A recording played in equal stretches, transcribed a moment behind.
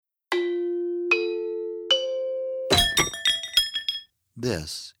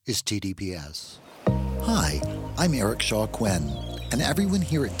This is TDPS. Hi, I'm Eric Shaw Quinn, and everyone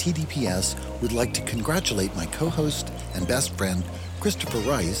here at TDPS would like to congratulate my co-host and best friend, Christopher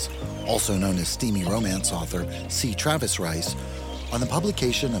Rice, also known as steamy romance author C. Travis Rice, on the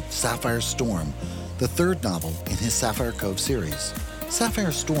publication of Sapphire Storm, the third novel in his Sapphire Cove series.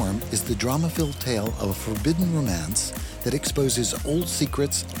 Sapphire Storm is the drama-filled tale of a forbidden romance that exposes old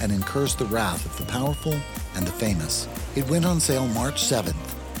secrets and incurs the wrath of the powerful and the famous. It went on sale March 7th,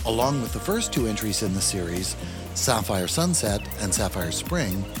 along with the first two entries in the series, Sapphire Sunset and Sapphire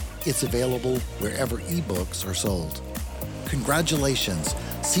Spring. It's available wherever ebooks are sold. Congratulations,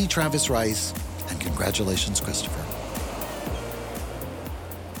 C. Travis Rice, and congratulations, Christopher.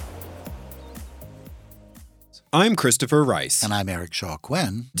 I'm Christopher Rice. And I'm Eric Shaw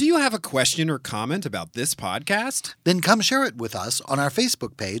Quinn. Do you have a question or comment about this podcast? Then come share it with us on our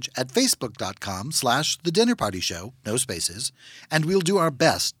Facebook page at facebook.com/thedinnerpartyshow, no spaces, and we'll do our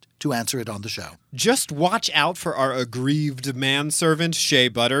best to answer it on the show. Just watch out for our aggrieved manservant, Shea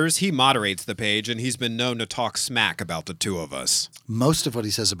Butters. He moderates the page, and he's been known to talk smack about the two of us. Most of what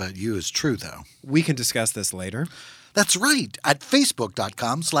he says about you is true, though. We can discuss this later. That's right, at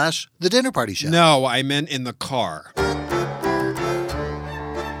facebook.com/thedinnerpartyshow. No, I meant in the car.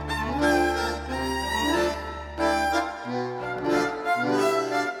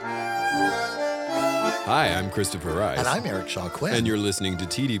 Hi, I'm Christopher Rice. And I'm Eric Shaw Quinn. And you're listening to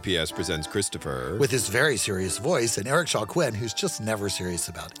TDPS Presents Christopher. With his very serious voice, and Eric Shaw Quinn, who's just never serious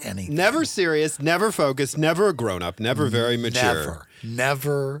about anything. Never serious, never focused, never a grown-up, never very mature.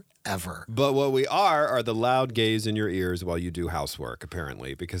 Never, ever. But what we are the loud gaze in your ears while you do housework,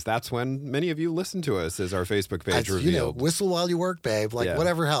 apparently, because that's when many of you listen to us, as our Facebook page revealed. You know, whistle while you work, babe.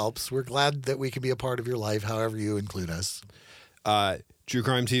 Whatever helps. We're glad that we can be a part of your life, however you include us. True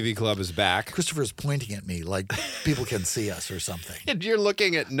Crime TV Club is back. Christopher's pointing at me like people can see us or something. And you're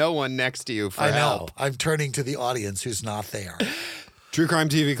looking at no one next to you for help. I know. I'm turning to the audience who's not there. True Crime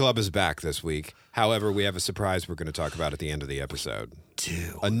TV Club is back this week. However, we have a surprise we're going to talk about at the end of the episode.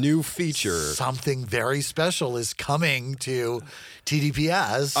 A new feature. Something very special is coming to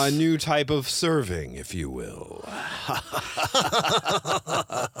TDPS. A new type of serving, if you will.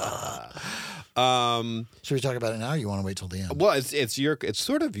 Should we talk about it now, or you want to wait till the end? Well, it's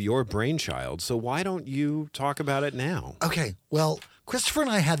sort of your brainchild, so why don't you talk about it now? Okay. Well, Christopher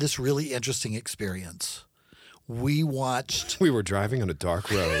and I had this really interesting experience. We were driving on a dark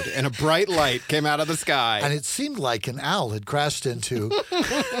road, and a bright light came out of the sky. And it seemed like an owl had crashed into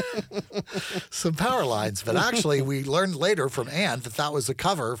some power lines. But actually, we learned later from Anne that was a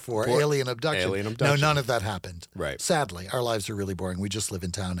cover for alien abduction. No, none of that happened. Right. Sadly, our lives are really boring. We just live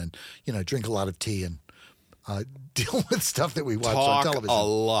in town and, drink a lot of tea and deal with stuff that we watch on television. Talk a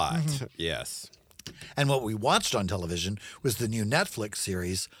lot, yes. And what we watched on television was the new Netflix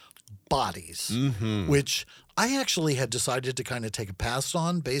series, Bodies, which I actually had decided to kind of take a pass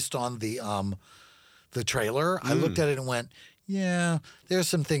on based on the trailer. I looked at it and went, yeah, there's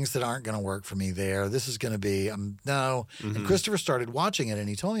some things that aren't going to work for me there. This is going to be, no. And Christopher started watching it, and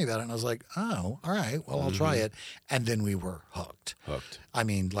he told me about it, and I was like, oh, all right, well, I'll try it. And then we were hooked. I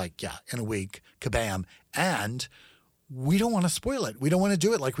mean, in a week, kabam. And we don't want to spoil it. We don't want to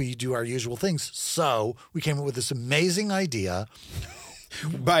do it like we do our usual things. So we came up with this amazing idea.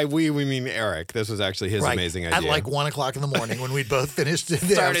 By we mean Eric. This was actually his amazing idea. At 1 o'clock in the morning when we'd both finished the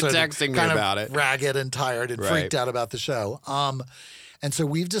Started texting me about it. Ragged and tired and freaked out about the show. And so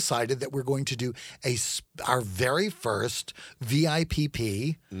we've decided that we're going to do our very first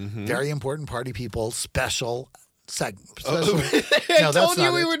VIPP, very important party people, special segment. I told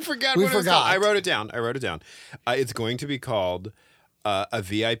you we would forget what it was called. I wrote it down. It's going to be called a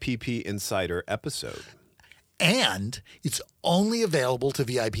VIPP Insider episode. And it's only available to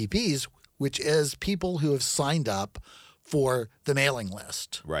VIPPs, which is people who have signed up for the mailing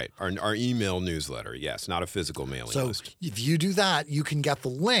list. Right. Our email newsletter. Yes. Not a physical mailing list. So if you do that, you can get the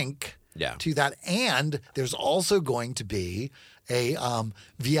link to that. And there's also going to be a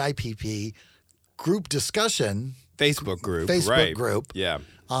VIPP group discussion. Facebook group. Group. Yeah.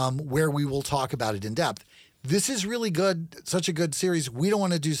 Where we will talk about it in depth. This is really good, such a good series. We don't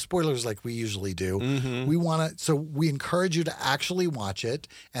want to do spoilers like we usually do. So we encourage you to actually watch it,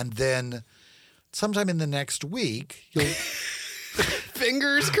 and then sometime in the next week, you'll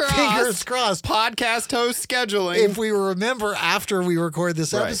Fingers crossed. Fingers crossed. Podcast host scheduling. If we remember after we record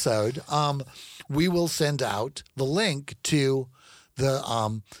this episode, we will send out the link to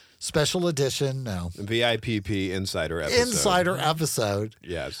the special edition. No. VIPP Insider episode. Insider episode.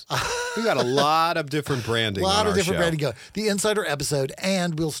 Yes. We got a lot of different branding. A lot of different branding. The Insider episode,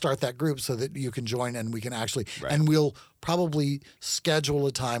 and we'll start that group so that you can join and we can actually, and we'll probably schedule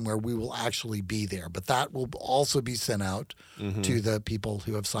a time where we will actually be there. But that will also be sent out to the people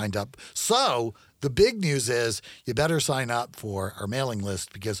who have signed up. So the big news is you better sign up for our mailing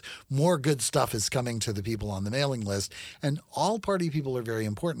list because more good stuff is coming to the people on the mailing list. And all party people are very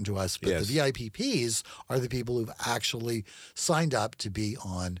important to us, but the VIPPs are the people who've actually signed up to be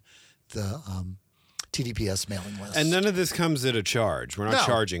on the TDPS mailing list. And none of this comes at a charge. We're not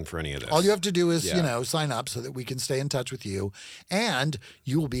charging for any of this. All you have to do is, sign up so that we can stay in touch with you, and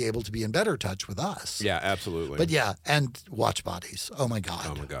you will be able to be in better touch with us. Yeah, absolutely. But and Watch Bodies. Oh my God.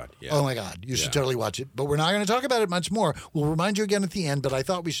 Oh my God. Yeah. Oh my God. You should totally watch it. But we're not going to talk about it much more. We'll remind you again at the end, but I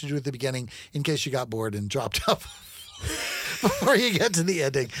thought we should do it at the beginning in case you got bored and dropped up. Before you get to the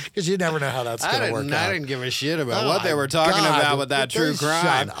ending, because you never know how that's going to work out. I didn't give a shit about what they were talking about with that true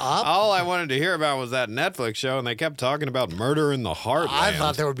crime. Shut up. All I wanted to hear about was that Netflix show, and they kept talking about Murder in the Heartland. I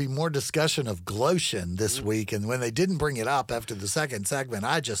thought there would be more discussion of Glotion this week, and when they didn't bring it up after the second segment,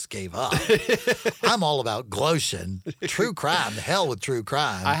 I just gave up. I'm all about Glotion. True crime. The hell with true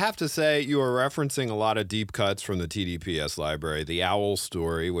crime. I have to say, you are referencing a lot of deep cuts from the TDPS library. The Owl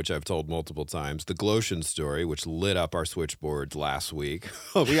story, which I've told multiple times. The Glotion story, which lit up our switchboard last week.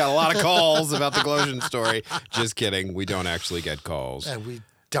 We got a lot of calls about the Glotion story. Just kidding. We don't actually get calls. And we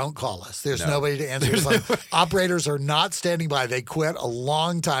don't call us. There's nobody to answer the phone. Operators are not standing by. They quit a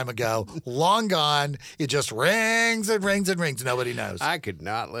long time ago. Long gone. It just rings and rings and rings. Nobody knows. I could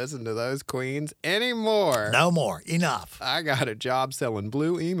not listen to those queens anymore. No more. Enough. I got a job selling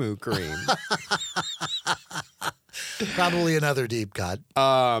Blue Emu cream. Probably another deep cut.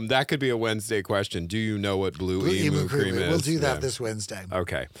 That could be a Wednesday question. Do you know what Blue Emu cream is? We'll do that this Wednesday.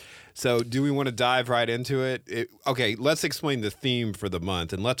 Okay. So do we want to dive right into it? Okay, let's explain the theme for the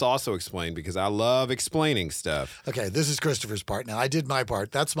month. And let's also explain, because I love explaining stuff. Okay, this is Christopher's part. Now, I did my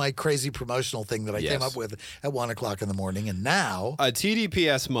part. That's my crazy promotional thing that I came up with at 1 o'clock in the morning. And now... A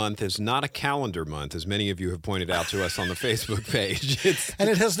TDPS month is not a calendar month, as many of you have pointed out to us on the Facebook page. And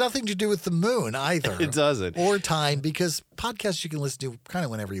it has nothing to do with the moon either. It doesn't. Or time, because podcasts you can listen to kind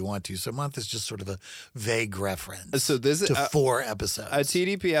of whenever you want to. So month is just sort of a vague reference to 4 episodes. A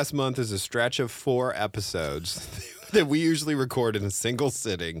TDPS month is a stretch of 4 episodes that we usually record in a single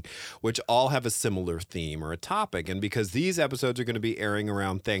sitting, which all have a similar theme or a topic. And because these episodes are going to be airing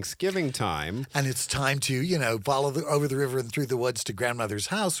around Thanksgiving time. And it's time to, follow over the river and through the woods to grandmother's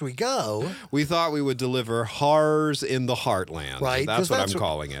house we go. We thought we would deliver horrors in the heartland. Right. That's what I'm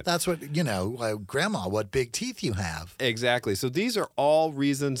calling it. That's what, Grandma, what big teeth you have. Exactly. So these are all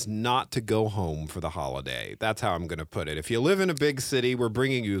reasons not to go home for the holiday. That's how I'm going to put it. If you live in a big city, we're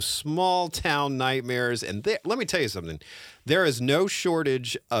bringing you small town nightmares. And let me tell you something. There is no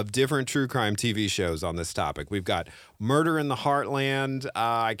shortage of different true crime TV shows on this topic. We've got Murder in the Heartland.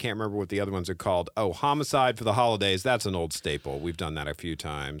 I can't remember what the other ones are called. Oh, Homicide for the Holidays. That's an old staple. We've done that a few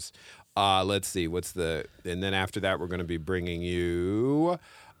times. Let's see. And then after that, we're going to be bringing you...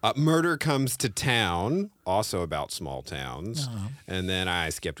 Murder Comes to Town, also about small towns. Uh-huh. And then I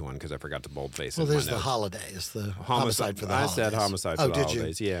skipped one because I forgot to boldface it. Well, there's the holidays, the homicide for the holidays. I said homicide for the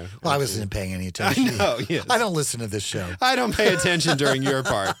holidays, yeah. Well, I wasn't paying any attention. I know, yes. I don't listen to this show. I don't pay attention during your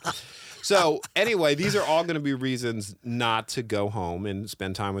part. So anyway, these are all going to be reasons not to go home and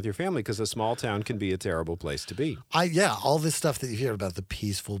spend time with your family, because a small town can be a terrible place to be. All this stuff that you hear about the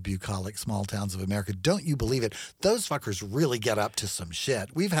peaceful, bucolic small towns of America, don't you believe it? Those fuckers really get up to some shit.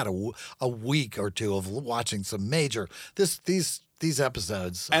 We've had a week or two of watching some major these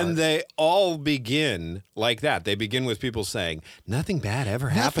episodes. And they all begin like that. They begin with people saying, nothing bad ever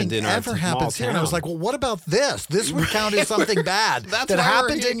happened in our small town. Here. And I was like, well, what about this? This would count as something bad that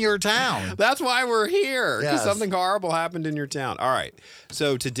happened in your town. That's why we're here, because something horrible happened in your town. All right.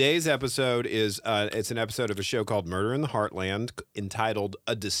 So today's episode is, it's an episode of a show called Murder in the Heartland, entitled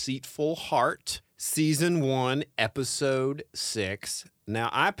A Deceitful Heart, Season 1, Episode 6. Now,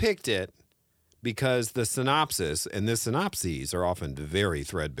 I picked it because the synopsis, and the synopses are often very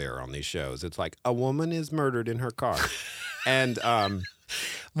threadbare on these shows. It's like, a woman is murdered in her car. And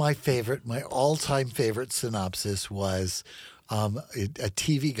my all-time favorite synopsis was a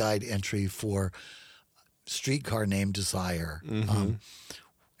TV Guide entry for Streetcar Named Desire. Mm-hmm.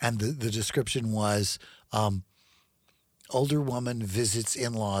 And the description was, older woman visits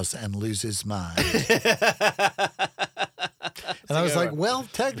in-laws and loses mind. And I was like, well,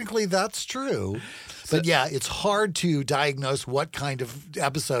 technically that's true. But yeah, it's hard to diagnose what kind of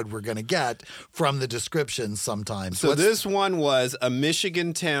episode we're going to get from the descriptions sometimes. So this one was, a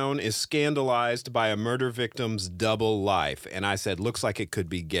Michigan town is scandalized by a murder victim's double life. And I said, looks like it could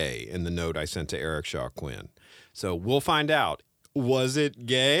be gay in the note I sent to Eric Shaw Quinn. So we'll find out. Was it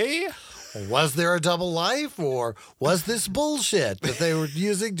gay? Was there a double life, or was this bullshit that they were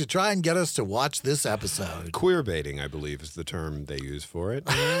using to try and get us to watch this episode? Queer baiting, I believe, is the term they use for it.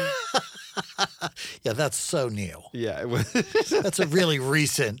 Yeah, that's so new. Yeah. It was. That's a really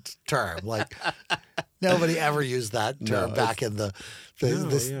recent term. Like, nobody ever used that term back in the...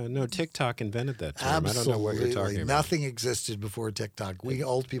 No, TikTok invented that term. Absolutely. I don't know what you're talking about. Nothing existed before TikTok. We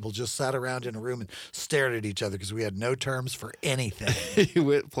old people just sat around in a room and stared at each other because we had no terms for anything. You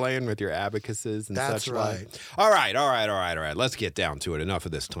went playing with your abacuses and That's such right. like. All right. Let's get down to it. Enough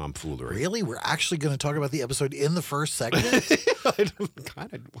of this tomfoolery. Really? We're actually going to talk about the episode in the first segment? I'm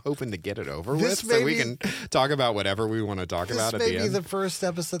kind of hoping to get it over with so we can talk about whatever we want to talk about at the end. This may be the first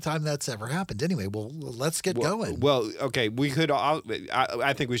episode time that's ever happened. Anyway, well, let's get going. Well, okay, we could.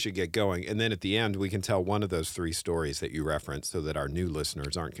 I think we should get going, and then at the end we can tell one of those three stories that you referenced, so that our new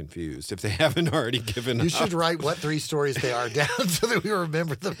listeners aren't confused if they haven't already given up. You should write what three stories they are down so that we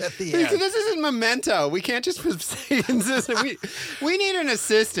remember them at the end. This isn't Memento. We can't just say insistent. We need an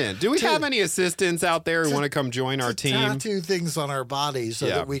assistant. Do we have any assistants out there who want to come join our team? Tattoo things on our bodies so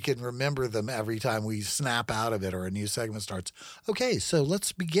that we can remember them every time we snap out of it or a new segment starts. Okay, so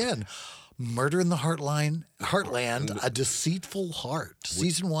let's begin. Murder in the Heartland, A Deceitful Heart.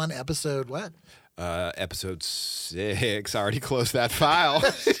 Season 1, episode what? Episode 6. I already closed that file.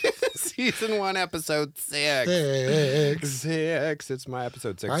 Season 1, episode 6. 6. It's my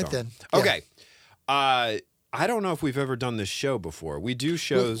episode 6 All right, song. then. Okay. I don't know if we've ever done this show before. We do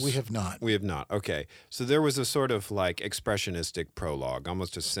shows. We have not. We have not. Okay. So there was a sort of like expressionistic prologue,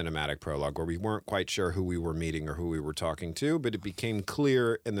 almost a cinematic prologue, where we weren't quite sure who we were meeting or who we were talking to, but it became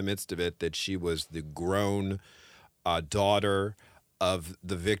clear in the midst of it that she was the grown daughter of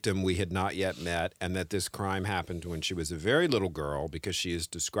the victim we had not yet met, and that this crime happened when she was a very little girl, because she is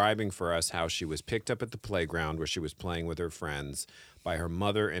describing for us how she was picked up at the playground where she was playing with her friends by her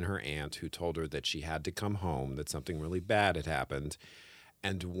mother and her aunt, who told her that she had to come home, that something really bad had happened.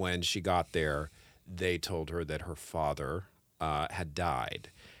 And when she got there, they told her that her father had died.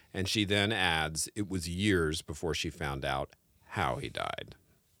 And she then adds, it was years before she found out how he died.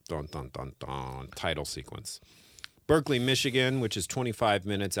 Dun, dun, dun, dun. Title sequence. Berkeley, Michigan, which is 25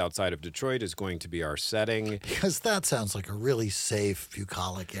 minutes outside of Detroit, is going to be our setting. Because that sounds like a really safe,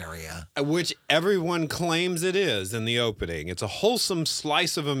 bucolic area. Which everyone claims it is in the opening. It's a wholesome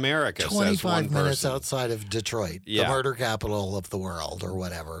slice of America, says one 25 minutes person. outside of Detroit, the murder capital of the world or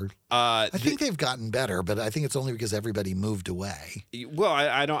whatever. I think they've gotten better, but I think it's only because everybody moved away. Well,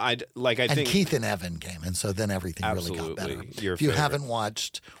 I think Keith and Evan came, and so then everything really got better. If you haven't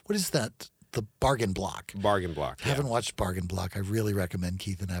watched, what is that? The Bargain Block. Bargain Block. I haven't watched Bargain Block. I really recommend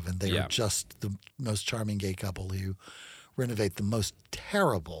Keith and Evan. They are just the most charming gay couple who renovate the most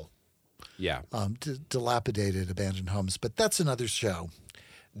terrible, dilapidated, abandoned homes. But that's another show.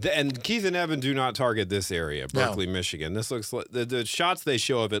 And Keith and Evan do not target this area, Berkeley, Michigan. This looks like the shots they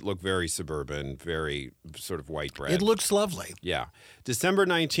show of it look very suburban, very sort of white bread. It looks lovely. Yeah. December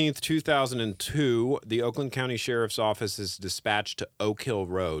 19th, 2002, the Oakland County Sheriff's Office is dispatched to Oak Hill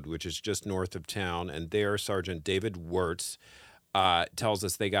Road, which is just north of town. And there, Sergeant David Wirtz tells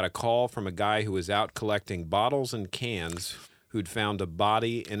us they got a call from a guy who was out collecting bottles and cans who'd found a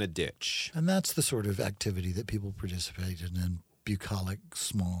body in a ditch. And that's the sort of activity that people participate in bucolic,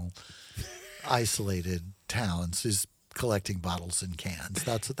 small, isolated towns, is collecting bottles and cans.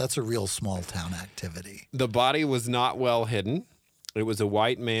 That's a real small town activity. The body was not well hidden. It was a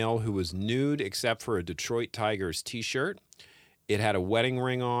white male who was nude except for a Detroit Tigers t-shirt. It had a wedding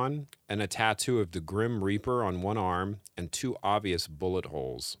ring on and a tattoo of the Grim Reaper on one arm and 2 obvious bullet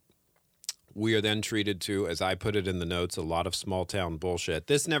holes. We are then treated to, as I put it in the notes, a lot of small town bullshit.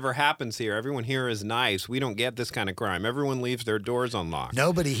 This never happens here. Everyone here is nice. We don't get this kind of crime. Everyone leaves their doors unlocked.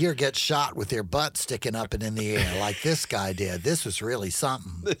 Nobody here gets shot with their butt sticking up and in the air like this guy did. This was really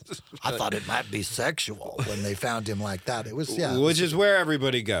something. I thought it might be sexual when they found him like that. It was, Which is where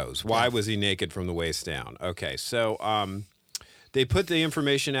everybody goes. Why was he naked from the waist down? Okay, so they put the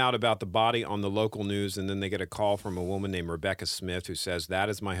information out about the body on the local news, and then they get a call from a woman named Rebecca Smith who says, that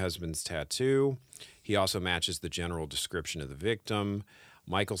is my husband's tattoo. He also matches the general description of the victim.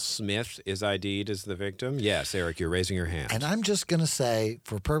 Michael Smith is ID'd as the victim. Yes, Eric, you're raising your hand. And I'm just going to say,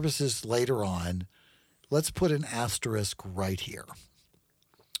 for purposes later on, let's put an asterisk right here.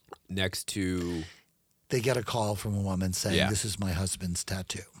 Next to... They get a call from a woman saying, this is my husband's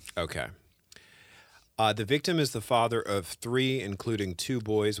tattoo. Okay. The victim is the father of 3, including 2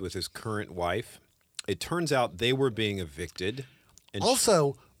 boys with his current wife. It turns out they were being evicted. And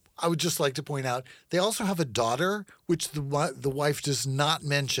also, I would just like to point out, they also have a daughter, which the wife does not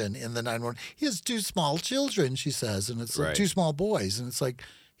mention in the 911. He has 2 small children, she says, and it's like 2 small boys. And it's like,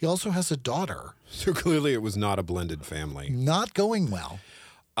 he also has a daughter. So clearly it was not a blended family. Not going well.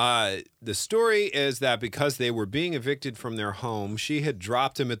 The story is that because they were being evicted from their home, she had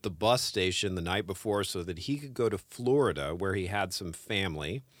dropped him at the bus station the night before so that he could go to Florida where he had some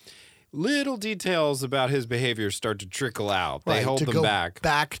family. Little details about his behavior start to trickle out. They hold them back.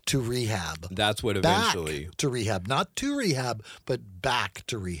 Back to rehab. That's what eventually. Back to rehab. Not to rehab, but back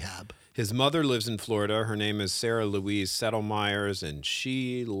to rehab. His mother lives in Florida. Her name is Sarah Louise Settlemyers, and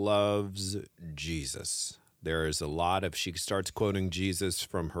she loves Jesus. There is a lot of, she starts quoting Jesus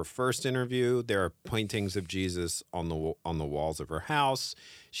from her first interview. There are paintings of Jesus on the walls of her house.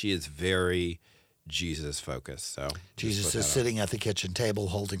 She is very Jesus focused. So Jesus is sitting at the kitchen table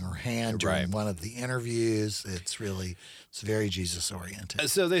holding her hand during one of the interviews. It's very Jesus oriented.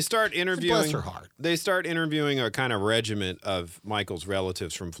 So they start interviewing. Bless her heart. They start interviewing a kind of regiment of Michael's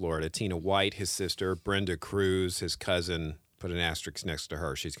relatives from Florida. Tina White, his sister, Brenda Cruz, his cousin. Put an asterisk next to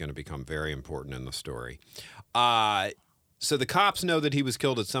her. She's going to become very important in the story. So the cops know that he was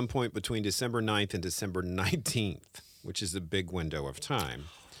killed at some point between December 9th and December 19th, which is a big window of time.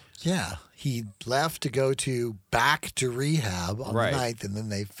 Yeah. He left to go back to rehab on the 9th, and then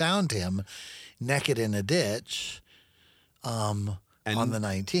they found him naked in a ditch on the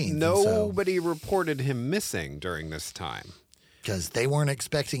 19th. Nobody reported him missing during this time. Because they weren't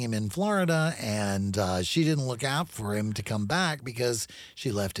expecting him in Florida, and she didn't look out for him to come back because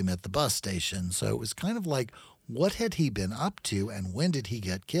she left him at the bus station. So it was kind of like, what had he been up to, and when did he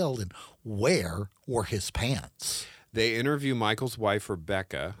get killed, and where were his pants? They interview Michael's wife,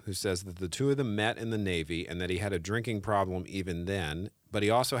 Rebecca, who says that the 2 of them met in the Navy and that he had a drinking problem even then, but he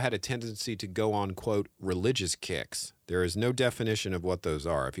also had a tendency to go on, quote, religious kicks. There is no definition of what those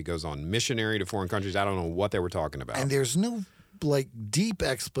are. If he goes on missionary to foreign countries, I don't know what they were talking about. And there's no deep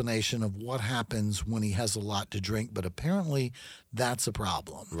explanation of what happens when he has a lot to drink, but apparently that's a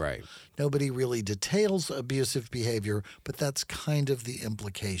problem. Right. Nobody really details abusive behavior, but that's kind of the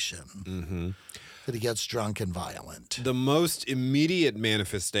implication. Mm-hmm. That he gets drunk and violent. The most immediate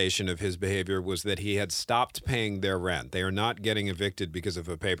manifestation of his behavior was that he had stopped paying their rent. They are not getting evicted because of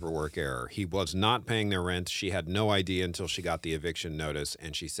a paperwork error. He was not paying their rent. She had no idea until she got the eviction notice,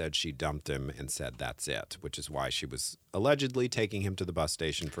 and she said she dumped him and said that's it, which is why she was allegedly taking him to the bus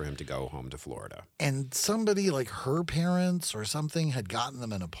station for him to go home to Florida. And somebody like her parents or something had gotten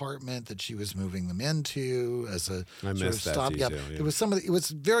them an apartment that she was moving them into as a sort of stopgap. Yeah. It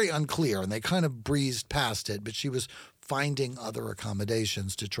was very unclear, and they kind of breezed past it, but she was finding other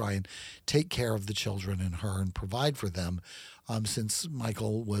accommodations to try and take care of the children and her and provide for them, since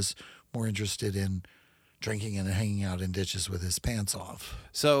Michael was more interested in drinking and hanging out in ditches with his pants off.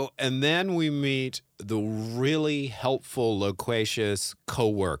 So, and then we meet the really helpful, loquacious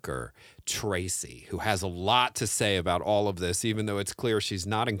coworker, Tracy, who has a lot to say about all of this, even though it's clear she's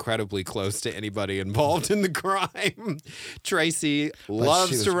not incredibly close to anybody involved in the crime. Tracy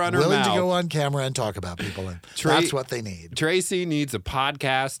loves to run her mouth. Willing to go on camera and talk about people, and that's what they need. Tracy needs a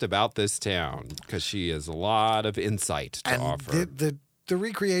podcast about this town because she has a lot of insight to offer. The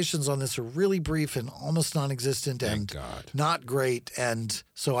recreations on this are really brief and almost non-existent and not great. And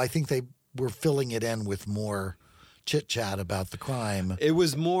so I think they were filling it in with more chit-chat about the crime. It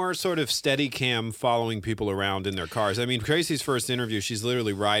was more sort of steady cam following people around in their cars. I mean, Tracy's first interview, she's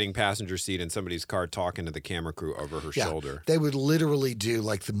literally riding passenger seat in somebody's car talking to the camera crew over her shoulder. They would literally do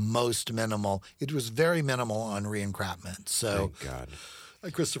like the most minimal. It was very minimal on reencrapment. So, thank God.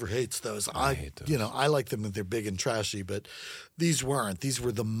 Christopher hates those. I hate those. I like them when they're big and trashy, but these weren't. These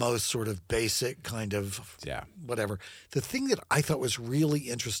were the most sort of basic kind of whatever. The thing that I thought was really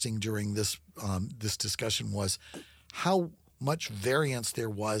interesting during this discussion was how much variance there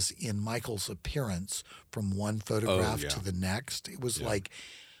was in Michael's appearance from one photograph to the next. It was like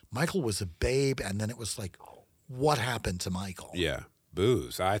Michael was a babe, and then it was like, what happened to Michael? Yeah.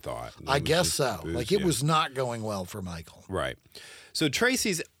 Booze, I thought. I guess so. Booze, it was not going well for Michael. Right. So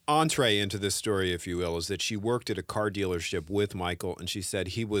Tracy's entree into this story, if you will, is that she worked at a car dealership with Michael, and she said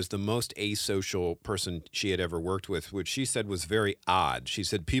he was the most asocial person she had ever worked with, which she said was very odd. She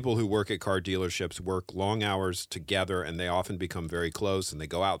said people who work at car dealerships work long hours together, and they often become very close, and they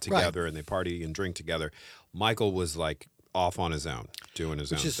go out together, and they party and drink together. Michael was like off on his own, doing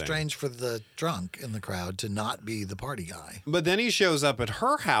his own thing. Which is strange for the drunk in the crowd to not be the party guy. But then he shows up at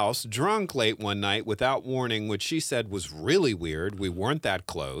her house drunk late one night without warning, which she said was really weird. We weren't that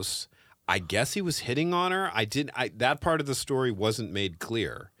close. I guess he was hitting on her. That part of the story wasn't made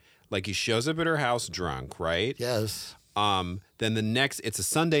clear. Like, he shows up at her house drunk, right? Yes. Then it's a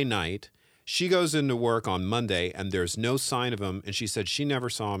Sunday night. She goes into work on Monday, and there's no sign of him, and she said she never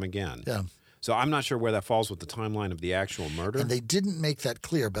saw him again. Yeah. So I'm not sure where that falls with the timeline of the actual murder. And they didn't make that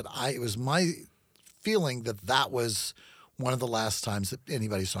clear, but it was my feeling that was one of the last times that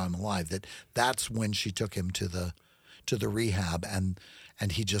anybody saw him alive, that's when she took him to the rehab, and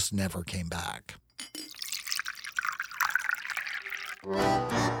he just never came back.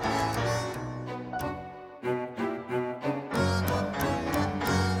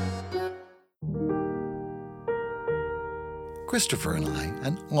 Christopher and I,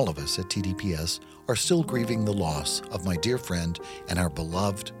 and all of us at TDPS, are still grieving the loss of my dear friend and our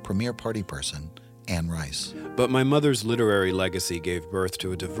beloved premier party person, Anne Rice. But my mother's literary legacy gave birth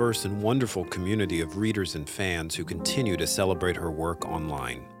to a diverse and wonderful community of readers and fans who continue to celebrate her work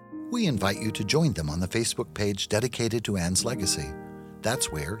online. We invite you to join them on the Facebook page dedicated to Anne's legacy. That's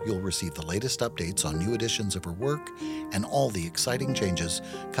where you'll receive the latest updates on new editions of her work and all the exciting changes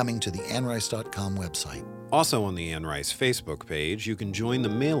coming to the AnneRice.com website. Also on the Anne Rice Facebook page, you can join the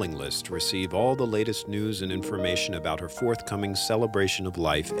mailing list to receive all the latest news and information about her forthcoming celebration of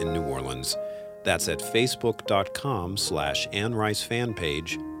life in New Orleans. That's at facebook.com/Anne Rice fan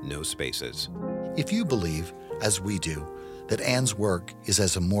page, no spaces. If you believe, as we do, that Anne's work is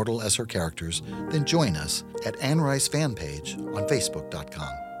as immortal as her characters, then join us at Anne Rice fan page on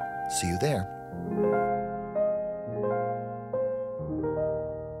facebook.com. See you there.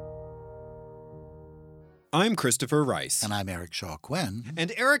 I'm Christopher Rice. And I'm Eric Shaw Quinn.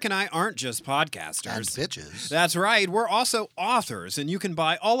 And Eric and I aren't just podcasters. And bitches. That's right. We're also authors, and you can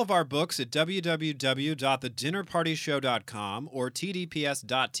buy all of our books at www.thedinnerpartyshow.com or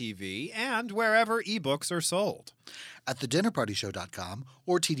tdps.tv and wherever ebooks are sold. At thedinnerpartyshow.com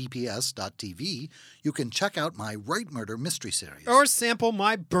or tdps.tv, you can check out my Right Murder mystery series. Or sample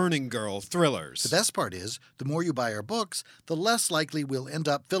my Burning Girl thrillers. The best part is, the more you buy our books, the less likely we'll end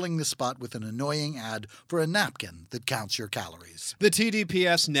up filling the spot with an annoying ad for a napkin that counts your calories. The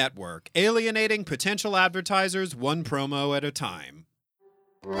TDPS Network, alienating potential advertisers one promo at a time.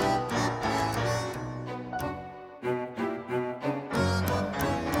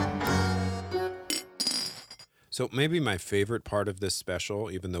 So maybe my favorite part of this special,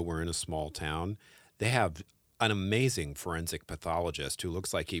 even though we're in a small town, they have an amazing forensic pathologist who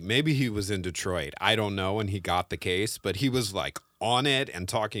looks like maybe he was in Detroit. I don't know, and he got the case, but he was like on it and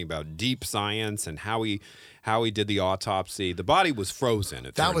talking about deep science and how he did the autopsy. The body was frozen,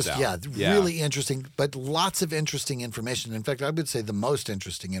 it turns out. Really interesting, but lots of interesting information. In fact, I would say the most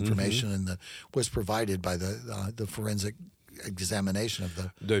interesting information was provided by the forensic examination of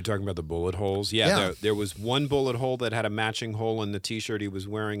the... They're talking about the bullet holes? Yeah. There was one bullet hole that had a matching hole in the T-shirt he was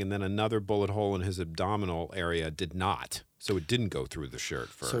wearing, and then another bullet hole in his abdominal area did not. So it didn't go through the shirt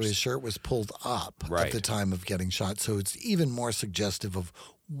first. So his shirt was pulled up at the time of getting shot. So it's even more suggestive of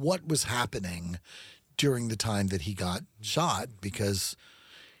what was happening during the time that he got shot, because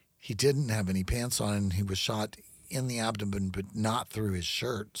he didn't have any pants on and he was shot in the abdomen but not through his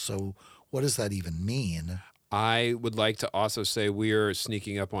shirt. So what does that even mean? I would like to also say we are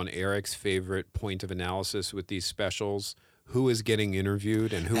sneaking up on Eric's favorite point of analysis with these specials. Who is getting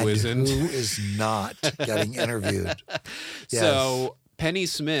interviewed and who isn't? Who is not getting interviewed? Yes. So Penny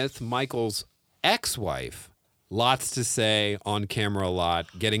Smith, Michael's ex-wife, lots to say on camera a lot,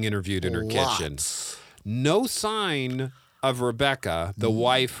 getting interviewed in her kitchen. No sign of Rebecca, the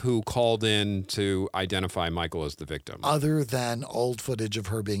wife who called in to identify Michael as the victim. Other than old footage of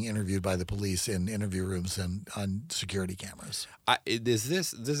her being interviewed by the police in interview rooms and on security cameras. This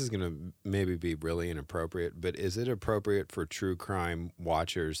is going to maybe be really inappropriate, but is it appropriate for true crime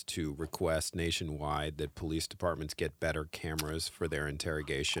watchers to request nationwide that police departments get better cameras for their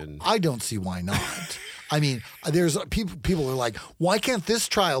interrogation? I don't see why not. I mean, there's people are like, why can't this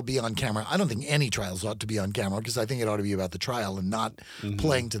trial be on camera? I don't think any trials ought to be on camera, because I think it ought to be about the trial and not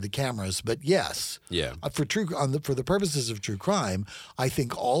playing to the cameras. But yes, for the purposes of true crime, I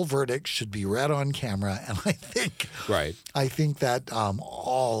think all verdicts should be read on camera, and I think that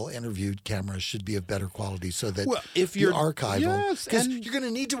all interviewed cameras should be of better quality, so that if you're archival, because you're going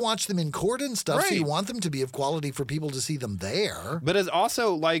to need to watch them in court and stuff, so you want them to be of quality for people to see them there. But it's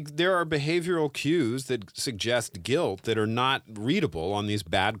also like there are behavioral cues that suggest guilt that are not readable on these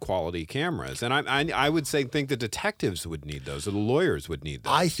bad quality cameras, and I would think the detectives would would need those, or the lawyers would need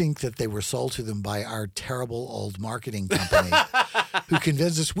those. I think that they were sold to them by our terrible old marketing company who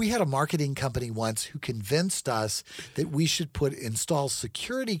convinced us. We had a marketing company once who convinced us that we should install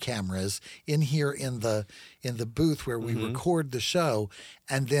security cameras in here in the booth where we record the show.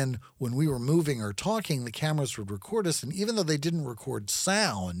 And then when we were moving or talking, the cameras would record us. And even though they didn't record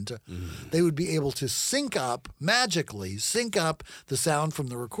sound, they would be able to magically sync up the sound from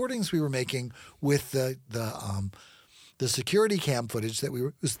the recordings we were making with the security cam footage that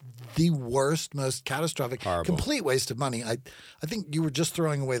it was the worst, most catastrophic, complete waste of money. I think you were just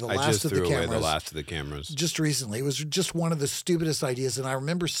throwing away the last of the cameras. I just threw away the last of the cameras. Just recently. It was just one of the stupidest ideas. And I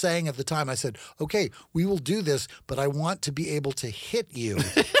remember saying at the time, I said, okay, we will do this, but I want to be able to hit you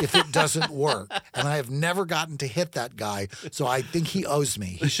if it doesn't work. And I have never gotten to hit that guy. So I think he owes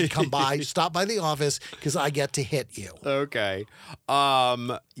me. He should come by, stop by the office, because I get to hit you. Okay.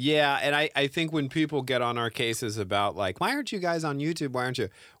 Yeah, and I think when people get on our cases about like, why aren't you guys on YouTube? Why aren't you?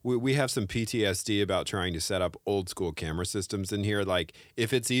 We have some PTSD about trying to set up old school camera systems in here. Like,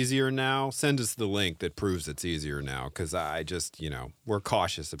 if it's easier now, send us the link that proves it's easier now. Because I just, we're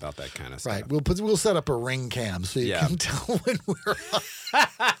cautious about that kind of stuff. Right. We'll set up a ring cam so you can tell when we're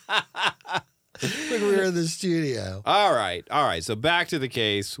when we're in the studio. All right. So back to the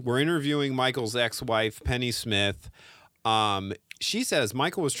case. We're interviewing Michael's ex-wife, Penny Smith. She says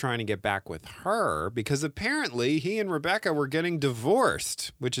Michael was trying to get back with her because apparently he and Rebecca were getting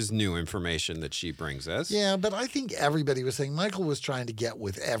divorced, which is new information that she brings us. Yeah, but I think everybody was saying Michael was trying to get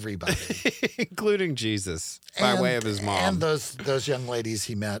with everybody. Including Jesus, by way of his mom. And those young ladies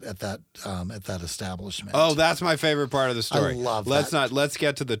he met at that establishment. Oh, that's my favorite part of the story. I love that. Let's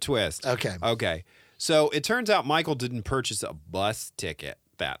get to the twist. Okay. So it turns out Michael didn't purchase a bus ticket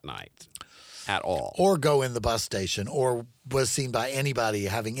that night. At all. Or go in the bus station, or was seen by anybody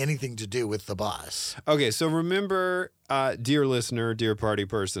having anything to do with the bus. Okay, so remember, dear listener, dear party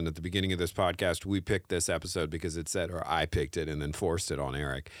person, at the beginning of this podcast, we picked this episode because it said, or I picked it and then forced it on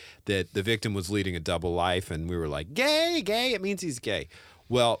Eric, that the victim was leading a double life, and we were like, gay, it means he's gay.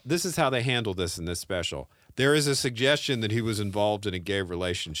 Well, this is how they handled this in this special. There is a suggestion that he was involved in a gay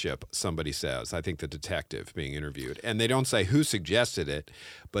relationship, somebody says. I think the detective being interviewed. And they don't say who suggested it,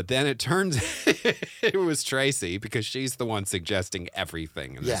 but then it turns it was Tracy because she's the one suggesting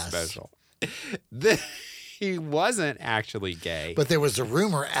everything in this special. He wasn't actually gay. But there was a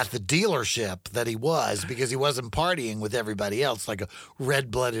rumor at the dealership that he was because he wasn't partying with everybody else like a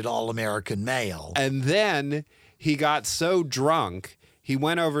red-blooded all-American male. And then he got so drunk, he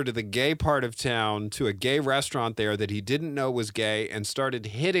went over to the gay part of town to a gay restaurant there that he didn't know was gay and started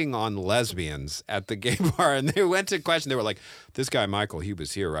hitting on lesbians at the gay bar. And they went to question. They were like, this guy, Michael, he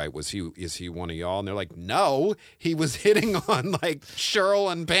was here, right? Is he one of y'all? And they're like, no, he was hitting on like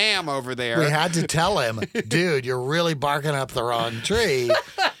Cheryl and Pam over there. We had to tell him, dude, you're really barking up the wrong tree.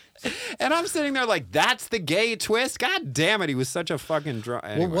 And I'm sitting there like, that's the gay twist? God damn it. He was such a fucking drunk.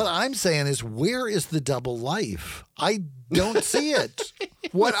 Anyway. Well, what I'm saying is, where is the double life? I don't see it.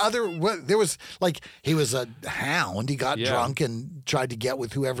 There was like, he was a hound. He got drunk and tried to get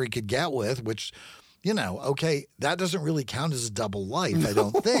with whoever he could get with, which, okay, that doesn't really count as a double life, I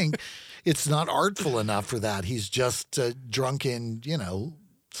don't think. It's not artful enough for that. He's just a drunken,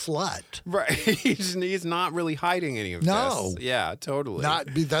 slut. Right. He's not really hiding any of this. Yeah, totally.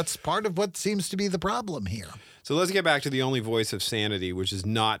 That's part of what seems to be the problem here. So let's get back to the only voice of sanity, which is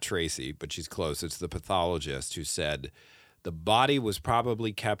not Tracy, but she's close. It's the pathologist who said the body was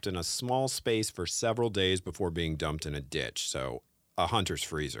probably kept in a small space for several days before being dumped in a ditch. So a hunter's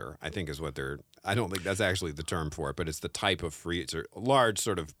freezer, I think is what I don't think that's actually the term for it, but it's the type of freezer, large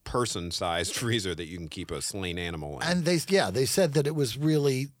sort of person-sized freezer that you can keep a slain animal in. And they said that it was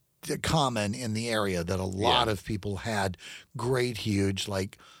really common in the area that a lot of people had great, huge,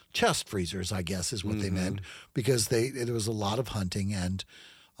 like chest freezers, I guess is what they meant, because it was a lot of hunting and,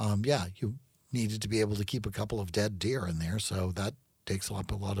 you needed to be able to keep a couple of dead deer in there, so that takes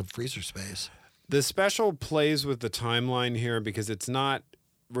up a lot of freezer space. The special plays with the timeline here because it's not.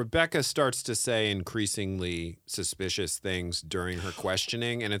 Rebecca starts to say increasingly suspicious things during her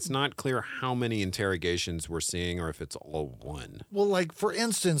questioning, and it's not clear how many interrogations we're seeing or if it's all one. Well, like, for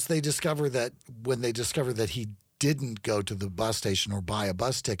instance, when they discover that he didn't go to the bus station or buy a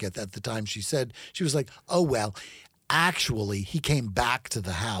bus ticket at the time she was like, oh, well, actually, he came back to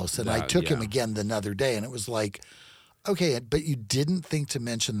the house, and I took him again another day, and it was like, okay, but you didn't think to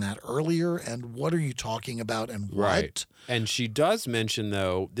mention that earlier, and what are you talking about, and what? Right. And she does mention,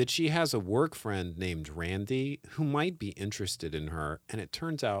 though, that she has a work friend named Randy who might be interested in her, and it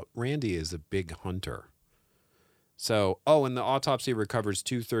turns out Randy is a big hunter. So, and the autopsy recovers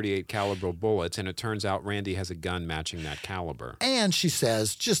 2 .38 caliber bullets, and it turns out Randy has a gun matching that caliber. And she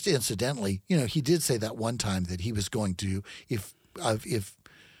says, just incidentally, he did say that one time that he was going to, if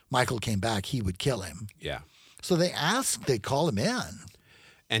Michael came back, he would kill him. Yeah. So they call him in.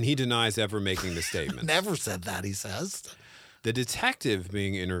 And he denies ever making the statement. Never said that, he says. The detective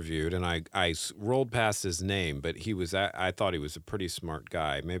being interviewed, and I rolled past his name, but I thought he was a pretty smart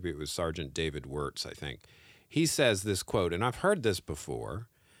guy. Maybe it was Sergeant David Wirtz, I think. He says this quote, and I've heard this before,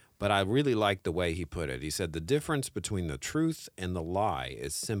 but I really like the way he put it. He said, "The difference between the truth and the lie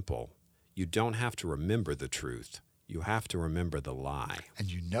is simple. You don't have to remember the truth. You have to remember the lie." And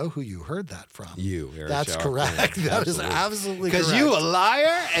you know who you heard that from. You, Eric. That's correct. That is absolutely correct. Because you a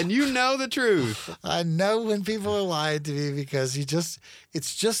liar and you know the truth. I know when people are lying to me because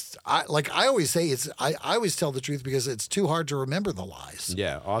I always say, I always tell the truth because it's too hard to remember the lies.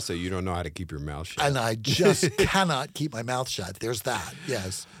 Yeah. Also, you don't know how to keep your mouth shut. And I just cannot keep my mouth shut. There's that.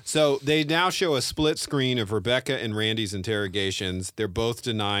 Yes. So they now show a split screen of Rebecca and Randy's interrogations. They're both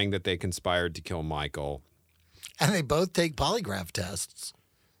denying that they conspired to kill Michael. And they both take polygraph tests.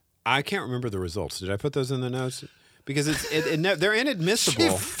 I can't remember the results. Did I put those in the notes? Because they're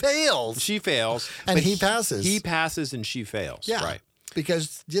inadmissible. She fails. And but he passes. He passes and she fails. Yeah. Right.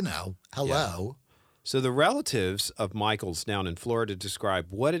 Because, hello. Yeah. So the relatives of Michael's down in Florida describe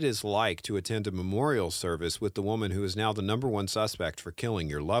what it is like to attend a memorial service with the woman who is now the #1 suspect for killing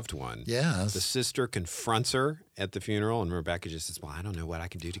your loved one. Yes. The sister confronts her at the funeral, and Rebecca just says, "Well, I don't know what I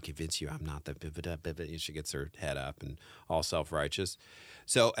can do to convince you I'm not the blah." She gets her head up and all self-righteous.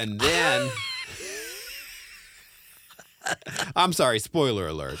 So, and then... I'm sorry, spoiler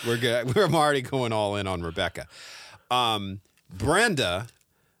alert. We're already going all in on Rebecca. Brenda,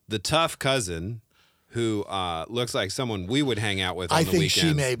 the tough cousin... who looks like someone we would hang out with on the weekends. I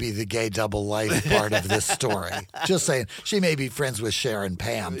think she may be the gay double life part of this story. Just saying. She may be friends with Sharon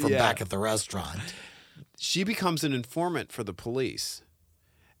Pam from back at the restaurant. She becomes an informant for the police.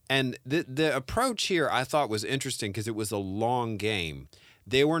 And the approach here I thought was interesting because it was a long game.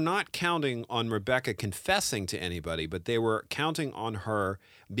 They were not counting on Rebecca confessing to anybody, but they were counting on her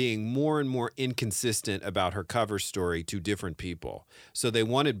being more and more inconsistent about her cover story to different people. So they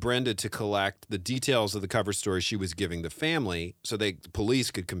wanted Brenda to collect the details of the cover story she was giving the family so the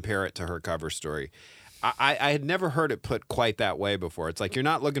police could compare it to her cover story. I had never heard it put quite that way before. It's like you're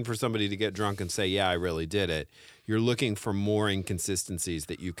not looking for somebody to get drunk and say, yeah, I really did it. You're looking for more inconsistencies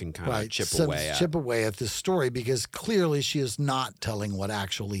that you can kind of chip away at. Chip away at this story because clearly she is not telling what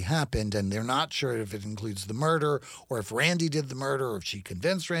actually happened, and they're not sure if it includes the murder or if Randy did the murder or if she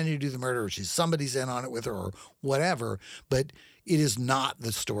convinced Randy to do the murder or somebody's in on it with her or whatever. But it is not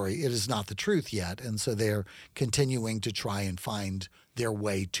the story. It is not the truth yet. And so they're continuing to try and find their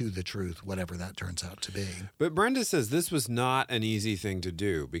way to the truth, whatever that turns out to be. But Brenda says this was not an easy thing to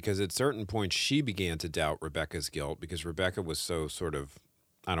do because at certain points she began to doubt Rebecca's guilt because Rebecca was so sort of,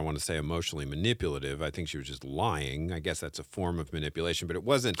 I don't want to say emotionally manipulative. I think she was just lying. I guess that's a form of manipulation, but it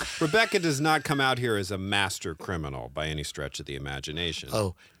wasn't. Rebecca does not come out here as a master criminal by any stretch of the imagination.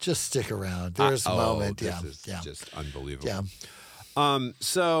 Oh, just stick around. There's a moment. This is just unbelievable. Yeah.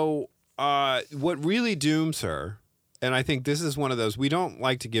 So what really dooms her, and I think this is one of those, we don't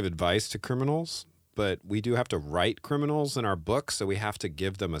like to give advice to criminals, but we do have to write criminals in our books, so we have to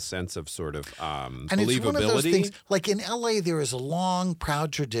give them a sense of sort of believability. And it's one of those things, like in L.A., there is a long,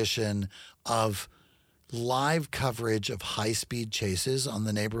 proud tradition of live coverage of high-speed chases on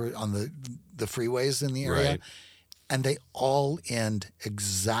the freeways in the area. Right. And they all end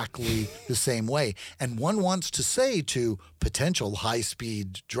exactly the same way. And one wants to say to potential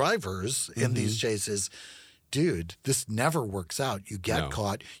high-speed drivers in these chases, dude, this never works out. You get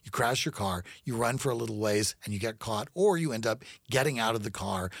caught, you crash your car, you run for a little ways, and you get caught, or you end up getting out of the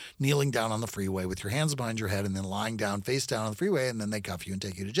car, kneeling down on the freeway with your hands behind your head, and then lying down, face down on the freeway, and then they cuff you and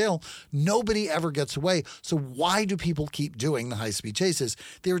take you to jail. Nobody ever gets away. So why do people keep doing the high-speed chases?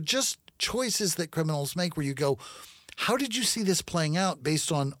 They're just choices that criminals make where you go, how did you see this playing out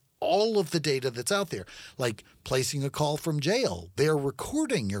based on all of the data that's out there? Like placing a call from jail. They're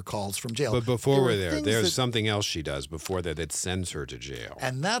recording your calls from jail. But before we're there, there's something else she does before that sends her to jail.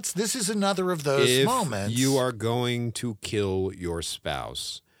 And this is another of those moments. If you are going to kill your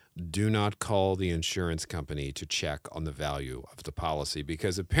spouse, do not call the insurance company to check on the value of the policy,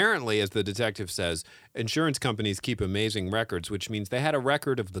 because apparently, as the detective says, insurance companies keep amazing records, which means they had a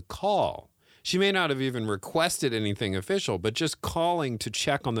record of the call. She may not have even requested anything official, but just calling to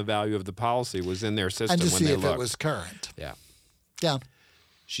check on the value of the policy was in their system and to when see they if looked. It was current. Yeah. Yeah.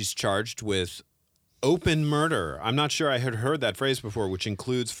 She's charged with open murder. I'm not sure I had heard that phrase before, which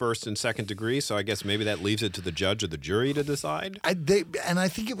includes first and second degree. So I guess maybe that leaves it to the judge or the jury to decide. And I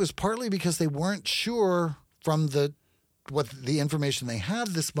think it was partly because they weren't sure from the information they had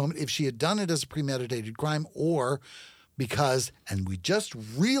at this moment if she had done it as a premeditated crime or because, and we just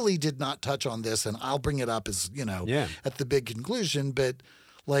really did not touch on this, and I'll bring it up as, at the big conclusion, but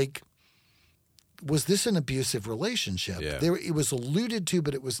like, was this an abusive relationship? Yeah. It was alluded to,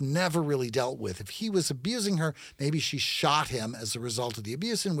 but it was never really dealt with. If he was abusing her, maybe she shot him as a result of the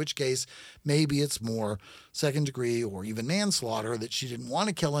abuse, in which case maybe it's more second degree or even manslaughter, that she didn't want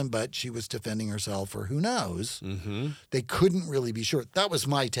to kill him, but she was defending herself, or who knows. Mm-hmm. They couldn't really be sure. That was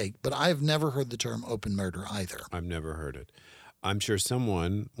my take, but I've never heard the term open murder either. I've never heard it. I'm sure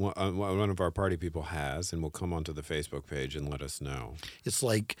one of our party people has, and will come onto the Facebook page and let us know. It's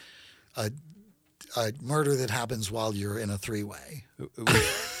like a murder that happens while you're in a three-way.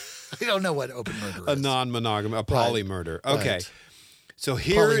 I don't know what open murder is. A non-monogamy, a poly-murder. Okay. Right. So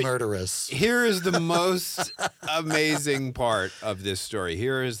here is the most amazing part of this story.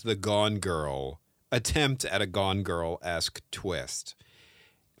 Here is the Gone Girl, attempt at a Gone Girl-esque twist.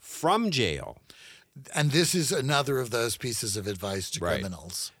 From jail. And this is another of those pieces of advice to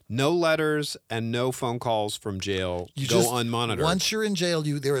criminals. No letters and no phone calls from jail. Go unmonitored. Once you're in jail,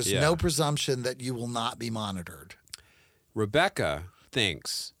 there is no presumption that you will not be monitored. Rebecca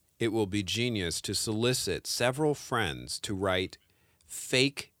thinks it will be genius to solicit several friends to write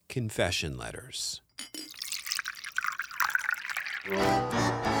fake confession letters.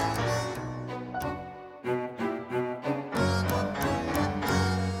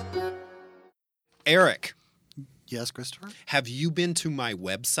 Eric. Yes, Christopher? Have you been to my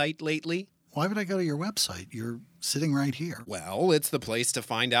website lately? Why would I go to your website? You're sitting right here. Well, it's the place to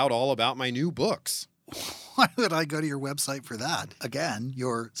find out all about my new books. Why would I go to your website for that? Again,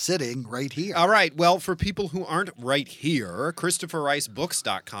 you're sitting right here. All right. Well, for people who aren't right here,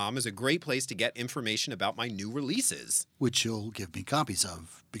 ChristopherRiceBooks.com is a great place to get information about my new releases. Which you'll give me copies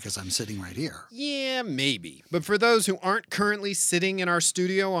of because I'm sitting right here. Yeah, maybe. But for those who aren't currently sitting in our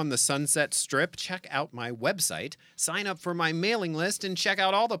studio on the Sunset Strip, check out my website, sign up for my mailing list, and check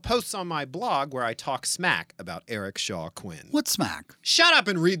out all the posts on my blog where I talk smack about Eric Shaw Quinn. What smack? Shut up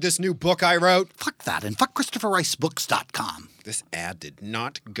and read this new book I wrote. Fuck that, and fuck ChristopherRiceBooks.com. This ad did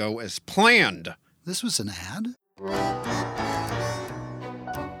not go as planned. This was an ad?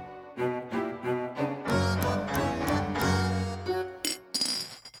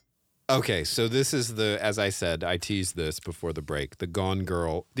 Okay, so this is as I said, I teased this before the break, the Gone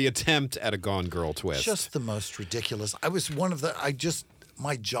Girl, the attempt at a Gone Girl twist. Just the most ridiculous.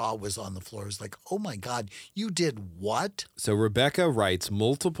 My jaw was on the floor. It was like, oh my God, you did what? So Rebecca writes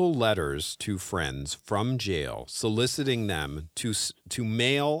multiple letters to friends from jail, soliciting them to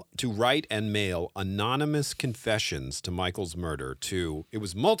write and mail anonymous confessions to Michael's murder it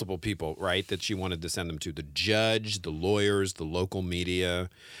was multiple people, right, that she wanted to send them to: the judge, the lawyers, the local media.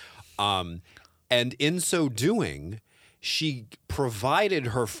 And in so doing, she provided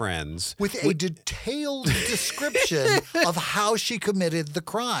her friends with a detailed description of how she committed the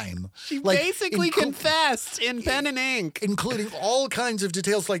crime. She basically confessed in pen and ink. Including all kinds of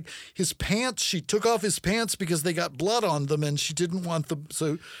details, like his pants. She took off his pants because they got blood on them and she didn't want them.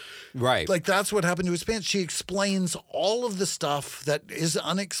 So, right. Like, that's what happened to his pants. She explains all of the stuff that is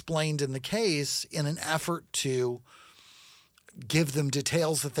unexplained in the case in an effort to give them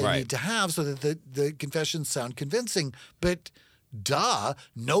details that they need to have so that the confessions sound convincing. But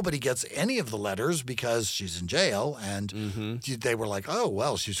nobody gets any of the letters because she's in jail, and they were like, oh,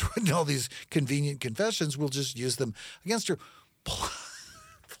 well, she's written all these convenient confessions. We'll just use them against her.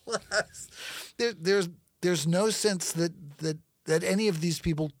 Plus, there's no sense that any of these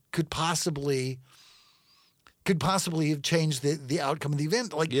people could possibly have changed the outcome of the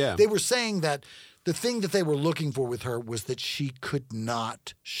event. Like, they were saying that the thing that they were looking for with her was that she could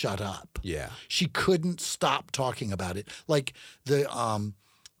not shut up. Yeah. She couldn't stop talking about it. Like the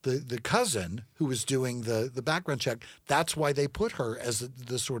cousin who was doing the background check, that's why they put her as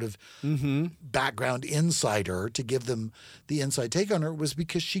the sort of background insider to give them the inside take on her, was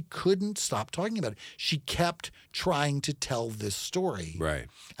because she couldn't stop talking about it. She kept trying to tell this story. Right.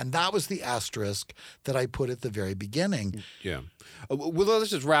 And that was the asterisk that I put at the very beginning. Yeah. Well, let's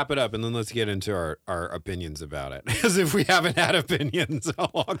just wrap it up and then let's get into our opinions about it, as if we haven't had opinions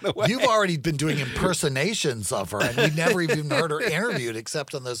along the way. You've already been doing impersonations of her, and we never even heard her interviewed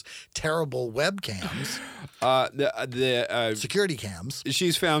except on those terrible webcams. Security cams.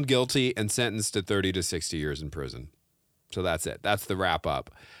 She's found guilty and sentenced to 30 to 60 years in prison. So that's it. That's the wrap up.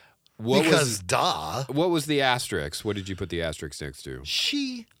 What was the asterisk? What did you put the asterisk next to?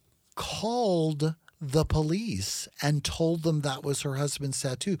 She called the police and told them that was her husband's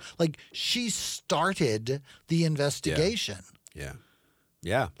tattoo. Like, she started the investigation. Yeah.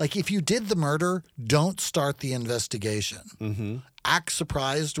 Yeah. Like, if you did the murder, don't start the investigation. Mm-hmm. Act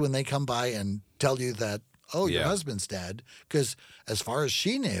surprised when they come by and tell you that, oh, your Yeah. husband's dead. Because as far as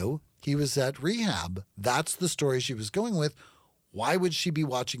she knew, he was at rehab. That's the story she was going with. Why would she be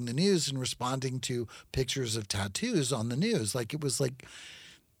watching the news and responding to pictures of tattoos on the news? Like, it was like,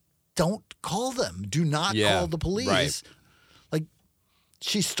 don't call them. Do not call the police. Right. Like,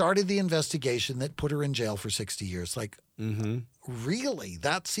 she started the investigation that put her in jail for 60 years. Like, really?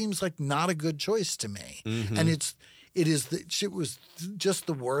 That seems like not a good choice to me. And it was just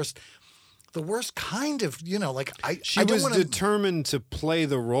the worst kind of, like, She I don't was wanna, determined to play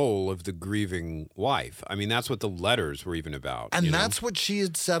the role of the grieving wife. I mean, that's what the letters were even about. and you know? that's what she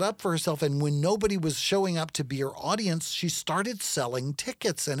had set up for herself. And when nobody was showing up to be her audience, she started selling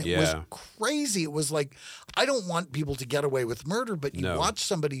tickets, and it was crazy. It was like, I don't want people to get away with murder, but you watch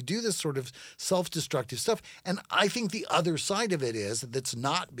somebody do this sort of self-destructive stuff. And I think the other side of it is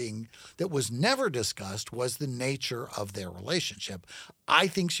that was never discussed was the nature of their relationship. I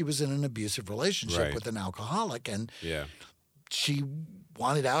think she was in an abusive relationship with an alcoholic, and she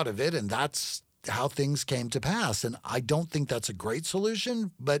wanted out of it, and that's how things came to pass. And I don't think that's a great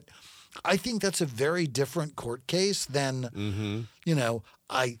solution, but I think that's a very different court case than,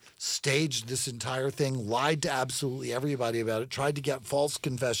 I staged this entire thing, lied to absolutely everybody about it, tried to get false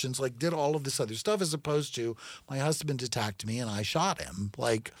confessions, like did all of this other stuff, as opposed to my husband attacked me and I shot him.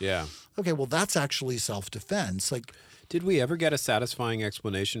 Like, okay, well, that's actually self-defense. Like, did we ever get a satisfying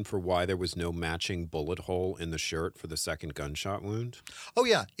explanation for why there was no matching bullet hole in the shirt for the second gunshot wound? Oh,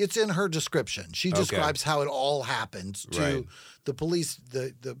 yeah. It's in her description. She describes how it all happened to the police,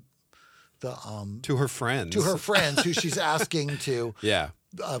 to her friends. To her friends who she's asking to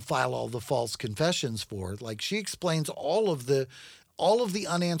file all the false confessions for. Like, she explains all of the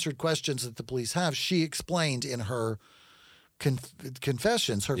unanswered questions that the police have. She explained in her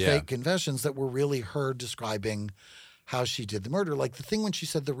confessions, her fake confessions, that were really her describing how she did the murder. Like the thing when she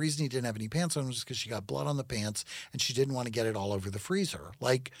said the reason he didn't have any pants on was because she got blood on the pants and she didn't want to get it all over the freezer.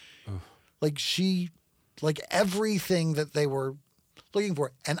 Like everything that they were looking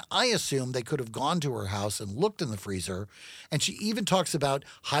for. And I assume they could have gone to her house and looked in the freezer. And she even talks about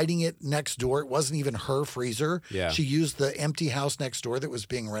hiding it next door. It wasn't even her freezer. Yeah. She used the empty house next door that was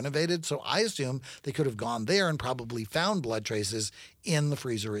being renovated. So I assume they could have gone there and probably found blood traces in the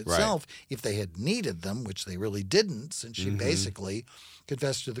freezer itself if they had needed them, which they really didn't, since she basically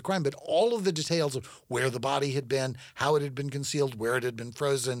confessed to the crime. But all of the details of where the body had been, how it had been concealed, where it had been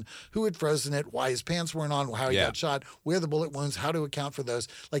frozen, who had frozen it, why his pants weren't on, how he got shot, where the bullet wounds, how to account for those.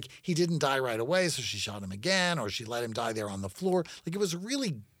 Like, he didn't die right away, so she shot him again, or she let him die there on the floor. Like, it was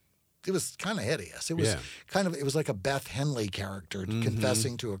kind of hideous. It was it was like a Beth Henley character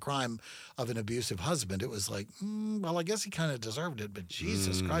confessing to a crime of an abusive husband. It was like, well, I guess he kind of deserved it, but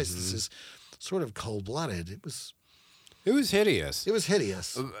Jesus Christ, this is sort of cold-blooded. It was hideous. It was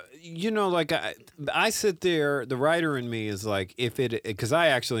hideous. Like I sit there, the writer in me is like, because I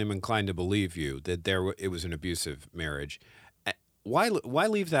actually am inclined to believe you that it was an abusive marriage. Why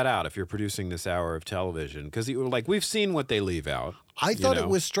leave that out if you're producing this hour of television? Because we've seen what they leave out. I thought it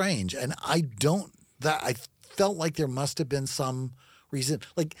was strange, and I felt like there must have been some reason.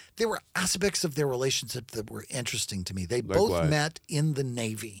 Like, there were aspects of their relationship that were interesting to me. They both met in the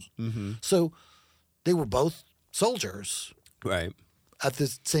Navy, so they were both soldiers, right? At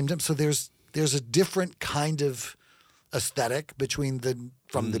the same time, so there's a different kind of aesthetic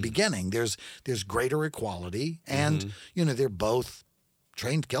from the beginning. There's greater equality, and they're both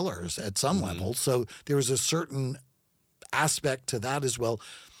trained killers at some level. So there was a certain aspect to that as well.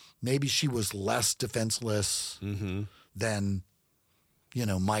 Maybe she was less defenseless than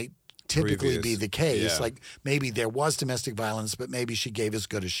might typically be the case. Yeah. Like, maybe there was domestic violence, but maybe she gave as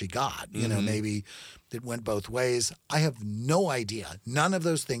good as she got. Maybe it went both ways. I have no idea. None of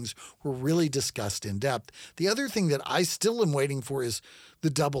those things were really discussed in depth. The other thing that I still am waiting for is the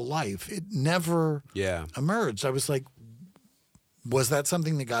double life. It never emerged. I was like, was that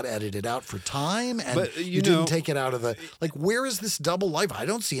something that got edited out for time? And but, you didn't take it out of the... Like, where is this double life? I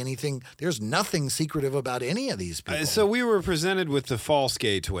don't see anything. There's nothing secretive about any of these people. So we were presented with the false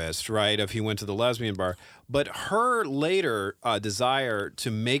gay twist, right, of he went to the lesbian bar. But her later desire to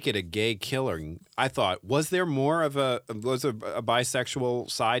make it a gay killing, I thought, was there more of a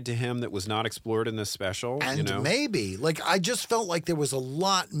bisexual side to him that was not explored in this special? And maybe. Like, I just felt like there was a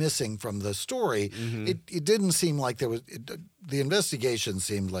lot missing from the story. It didn't seem like there was... the investigation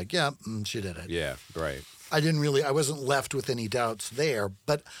seemed like, she did it. Yeah, right. I wasn't left with any doubts there,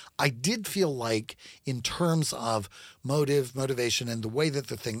 but I did feel like in terms of motivation, and the way that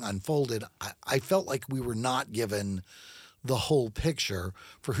the thing unfolded, I felt like we were not given the whole picture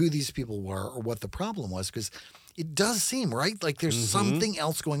for who these people were or what the problem was, because it does seem, right, like there's something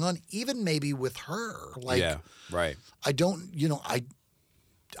else going on, even maybe with her. Like, yeah, right. I don't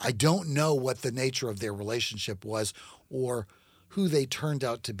know what the nature of their relationship was or who they turned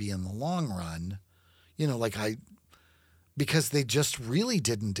out to be in the long run. Because they just really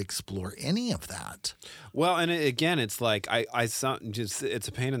didn't explore any of that. Well, and again, it's like it's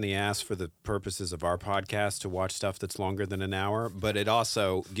a pain in the ass for the purposes of our podcast to watch stuff that's longer than an hour, but it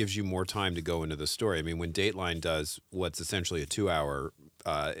also gives you more time to go into the story. I mean, when Dateline does what's essentially a 2-hour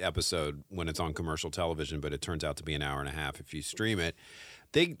episode when it's on commercial television, but it turns out to be an hour and a half if you stream it,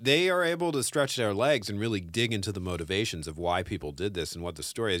 they are able to stretch their legs and really dig into the motivations of why people did this and what the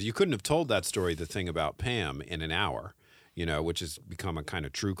story is. You couldn't have told that story, the thing about Pam, in an hour, which has become a kind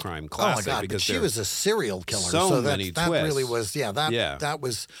of true crime classic. Oh my God! Because but she was a serial killer, so many that twists. Really was. That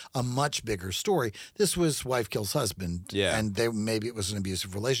was a much bigger story. This was wife kills husband, and maybe it was an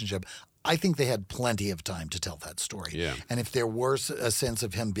abusive relationship. I think they had plenty of time to tell that story. Yeah. And if there were a sense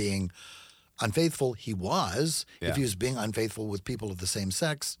of him being unfaithful, he was. Yeah. If he was being unfaithful with people of the same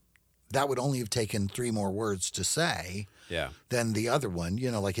sex, that would only have taken 3 more words to say than the other one.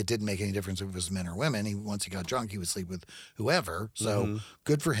 Like it didn't make any difference if it was men or women. Once he got drunk, he would sleep with whoever. So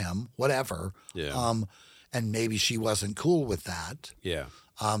good for him, whatever. Yeah. And maybe she wasn't cool with that. Yeah.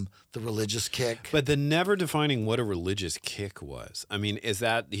 The religious kick. But the never defining what a religious kick was. I mean, is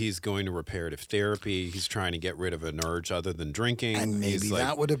that he's going to reparative therapy? He's trying to get rid of an urge other than drinking? And maybe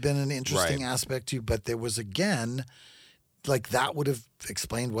that would have been an interesting aspect too. But there was, again, like that would have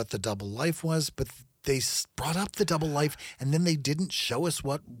explained what the double life was. But they brought up the double life and then they didn't show us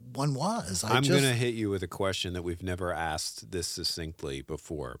what one was. I'm going to hit you with a question that we've never asked this succinctly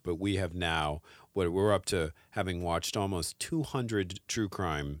before. But we have now, we're up to having watched almost 200 true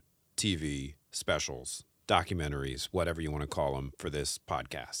crime TV specials, documentaries, whatever you want to call them, for this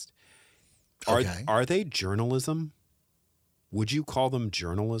podcast. Are they journalism? Would you call them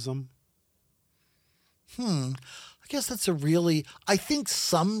journalism? I guess that's I think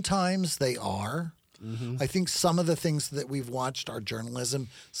sometimes they are. Mm-hmm. I think some of the things that we've watched are journalism.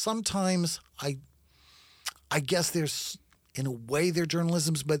 Sometimes I guess there's, in a way, they're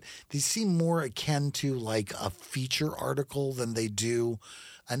journalisms, but they seem more akin to like a feature article than they do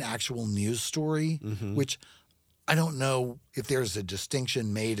an actual news story, which I don't know if there's a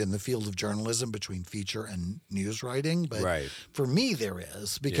distinction made in the field of journalism between feature and news writing, but for me there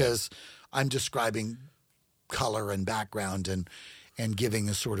is, because I'm describing color and background and giving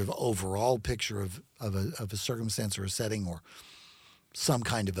a sort of overall picture of a circumstance or a setting or some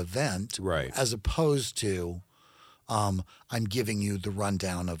kind of event, as opposed to I'm giving you the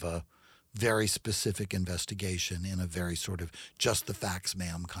rundown of a very specific investigation in a very sort of just the facts,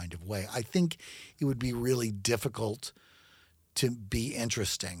 ma'am kind of way. I think it would be really difficult to be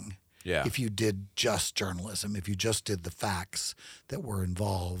interesting if you did just journalism, if you just did the facts that were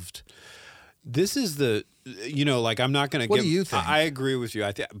involved. This is I'm not going to. What do you think? I agree with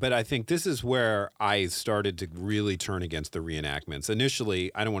you. But I think this is where I started to really turn against the reenactments.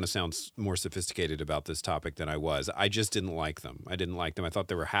 Initially, I don't want to sound more sophisticated about this topic than I was. I just didn't like them. I thought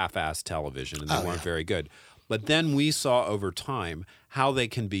they were half-assed television and they weren't very good. But then we saw over time how they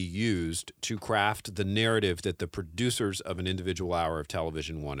can be used to craft the narrative that the producers of an individual hour of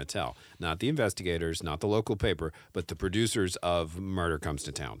television want to tell. Not the investigators, not the local paper, but the producers of Murder Comes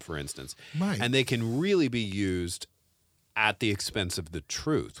to Town, for instance. Right. And they can really be used at the expense of the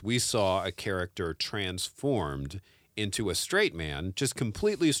truth. We saw a character transformed into a straight man, just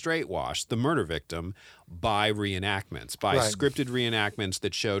completely straightwashed, the murder victim, by reenactments, by scripted reenactments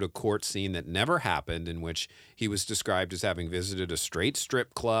that showed a court scene that never happened, in which he was described as having visited a straight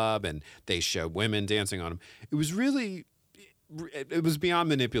strip club, and they showed women dancing on him. It was beyond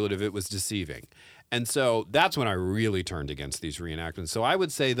manipulative. It was deceiving. And so that's when I really turned against these reenactments. So I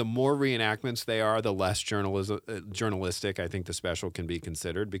would say the more reenactments they are, the less journalistic I think the special can be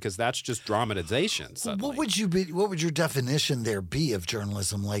considered, because that's just dramatization. Suddenly. What would your definition there be of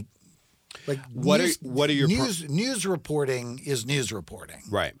journalism? Like what are your news reporting is news reporting,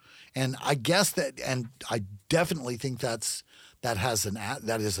 right? And I guess and I definitely think that is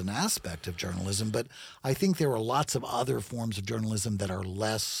an aspect of journalism. But I think there are lots of other forms of journalism that are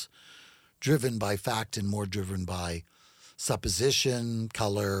less driven by fact and more driven by supposition,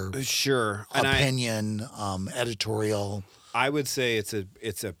 color, sure, opinion, editorial. I would say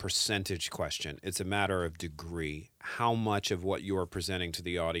it's a percentage question. It's a matter of degree. How much of what you are presenting to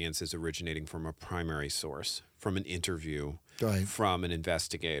the audience is originating from a primary source, from an interview, Right. from an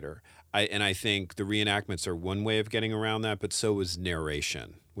investigator? I think the reenactments are one way of getting around that, but so is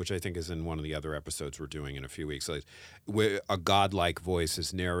narration, which I think is in one of the other episodes we're doing in a few weeks. Like, where a godlike voice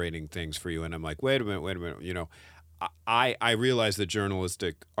is narrating things for you, and I'm like, wait a minute. You know, I realize that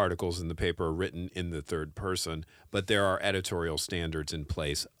journalistic articles in the paper are written in the third person, but there are editorial standards in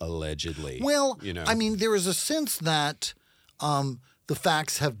place, allegedly. Well, you know, I mean, there is a sense that the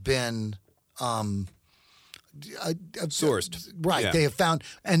facts have been sourced. Right. Yeah. They have found,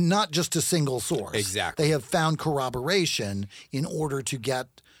 and not just a single source. Exactly. They have found corroboration in order to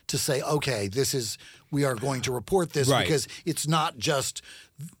get to say, okay, we are going to report this Right. because it's not just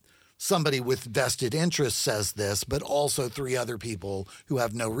somebody with vested interest says this, but also 3 other people who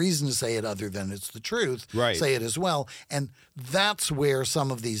have no reason to say it other than it's the truth Right. say it as well. And that's where some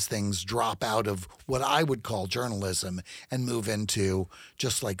of these things drop out of what I would call journalism and move into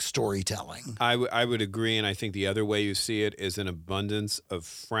just like storytelling. I would agree, and I think the other way you see it is an abundance of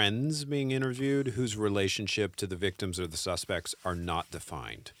friends being interviewed whose relationship to the victims or the suspects are not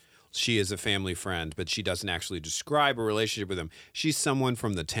defined. She is a family friend, but she doesn't actually describe a relationship with them. She's someone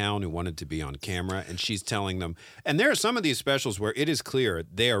from the town who wanted to be on camera, and she's telling them. And there are some of these specials where it is clear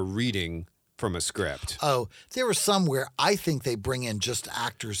they are reading from a script. Oh, there were some where I think they bring in just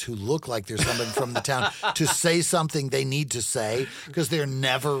actors who look like they're somebody from the town to say something they need to say because they're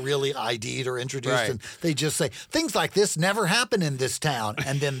never really ID'd or introduced. Right. And they just say, things like this never happen in this town.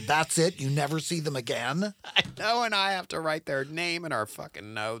 And then that's it. You never see them again. I know, and I have to write their name in our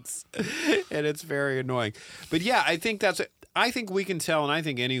fucking notes. And it's very annoying. But yeah, I think I think we can tell, and I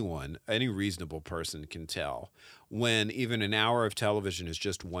think any reasonable person can tell, when even an hour of television is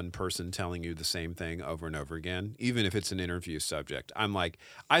just one person telling you the same thing over and over again, even if it's an interview subject. I'm like,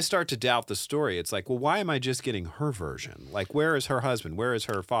 I start to doubt the story. It's like, well, why am I just getting her version? Like, where is her husband? Where is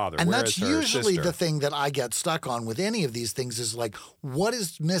her father? And where that's is her usually sister? the thing that I get stuck on with any of these things is like, what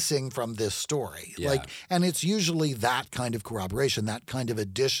is missing from this story? Yeah. Like, and it's usually that kind of corroboration, that kind of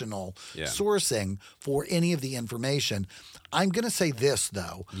additional sourcing for any of the information. I'm going to say this,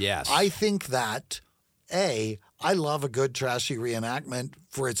 though. Yes. I think that, I love a good trashy reenactment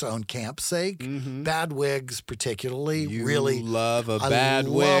for its own camp's sake. Mm-hmm. Bad wigs, particularly, You really love a I bad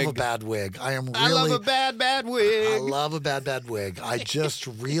love wig. a bad wig. I love a bad I wig. love a bad wig. I just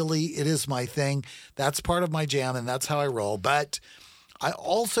really, it is my thing. That's part of my jam, and that's how I roll. But I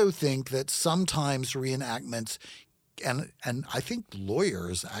also think that sometimes reenactments, and I think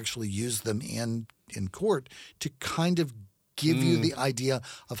lawyers actually use them in court to kind of give you the idea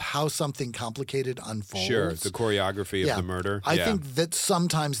of how something complicated unfolds. Sure, the choreography of the murder. I think that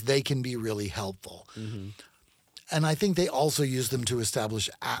sometimes they can be really helpful. Mm-hmm. And I think they also use them to establish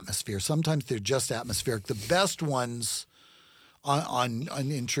atmosphere. Sometimes they're just atmospheric. The best ones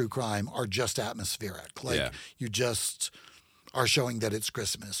in true crime are just atmospheric. Like you just are showing that it's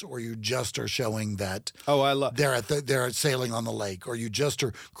Christmas, or you just are showing that they're sailing on the lake, or you just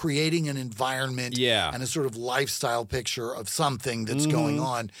are creating an environment and a sort of lifestyle picture of something that's going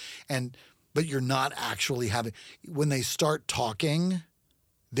on, but you're not actually having. When they start talking,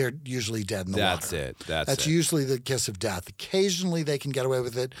 they're usually dead in the water. That's usually the kiss of death. Occasionally they can get away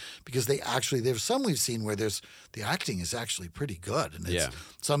with it because there's some we've seen where the acting is actually pretty good, and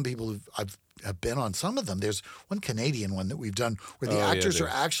some people have been on some of them. There's one Canadian one that we've done where the actors are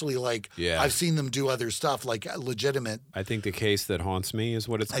actually like, I've seen them do other stuff, like legitimate. I think The Case That Haunts Me is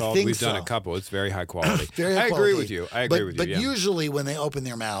what it's called. We've done a couple. It's very high quality. I agree with you. But usually when they open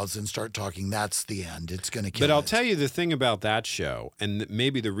their mouths and start talking, that's the end. It's going to kill But I'll tell you the thing about that show, and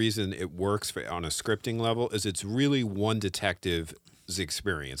maybe the reason it works on a scripting level, is it's really one detective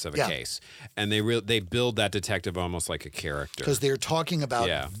experience of a case, and they build that detective almost like a character because they're talking about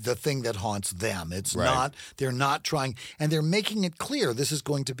the thing that haunts them. It's not, they're not trying, and they're making it clear this is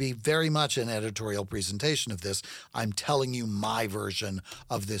going to be very much an editorial presentation of this. I'm telling you my version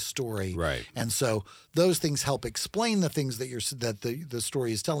of this story, and so those things help explain the things that the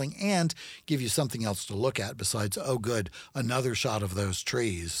story is telling, and give you something else to look at besides, oh good, another shot of those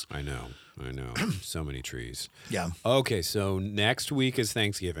trees. I know. So many trees. Yeah. Okay, so next week is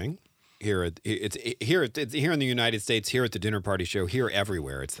Thanksgiving. Here in the United States, here at the Dinner Party Show, here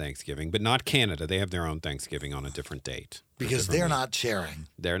everywhere it's Thanksgiving, but not Canada. They have their own Thanksgiving on a different date. Because they're not sharing.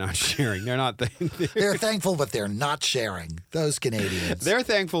 They're not sharing. They're not. They're thankful, but they're not sharing. Those Canadians. They're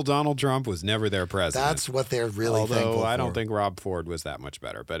thankful Donald Trump was never their president. That's what they're really thankful for. Although I don't think Rob Ford was that much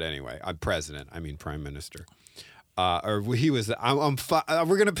better. But anyway, I'm president. I mean prime minister. We're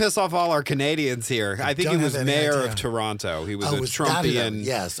going to piss off all our Canadians here. I think he was mayor of Toronto. He was a Trumpian.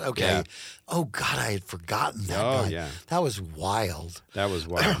 Yes, okay. Yeah. Oh, God, I had forgotten that guy. Yeah. That was wild. That was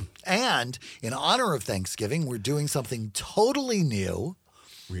wild. And in honor of Thanksgiving, we're doing something totally new.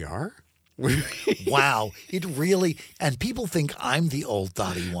 We are? Wow. It really, and people think I'm the old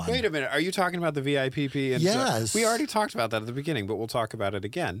thotty one. Wait a minute. Are you talking about the VIPP? Yes. We already talked about that at the beginning, but we'll talk about it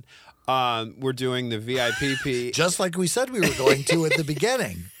again. We're doing the VIPP. Just like we said we were going to at the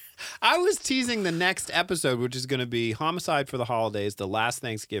beginning. I was teasing the next episode, which is going to be Homicide for the Holidays, the last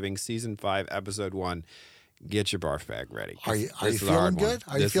Thanksgiving, Season 5, Episode 1. Get your barf bag ready. Are you feeling good?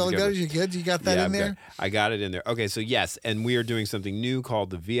 Are you feeling good? You good? You got that in there? I got it in there. Okay, so yes, and we are doing something new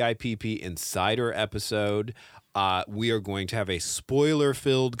called the VIPP Insider episode. We are going to have a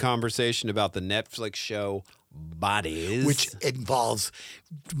spoiler-filled conversation about the Netflix show Bodies, which involves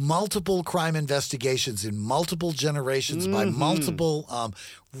multiple crime investigations in multiple generations by multiple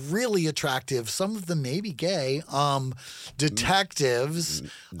really attractive, some of them maybe gay, detectives.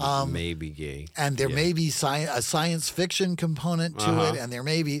 Maybe gay. And there may be a science fiction component to it, and there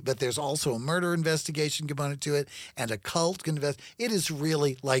may be, but there's also a murder investigation component to it, and a cult It is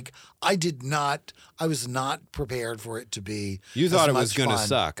really like, I was not prepared for it to be. You thought it was going to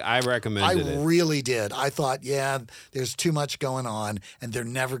suck. I recommended it. I really did. I thought, there's too much going on, and they're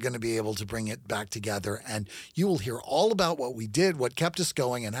never going to be able to bring it back together. And you will hear all about what we did, what kept us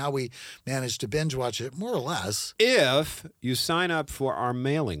going, and how we managed to binge watch it, more or less. If you sign up for our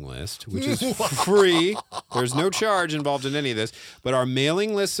mailing list, which is free, there's no charge involved in any of this, but our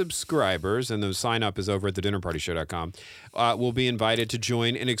mailing list subscribers, and the sign up is over at thedinnerpartyshow.com, will be invited to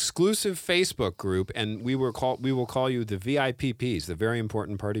join an exclusive Facebook group, and we will call you the VIPPs, the very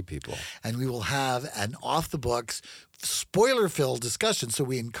important party people. And we will have an off-the-books, spoiler-filled discussion. So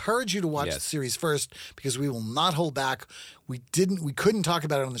we encourage you to watch the series first, because we will not hold back. We couldn't talk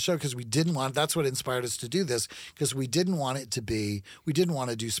about it on the show because we didn't want. That's what inspired us to do this, because we didn't want to do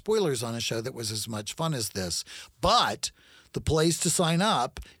spoilers on a show that was as much fun as this. But the place to sign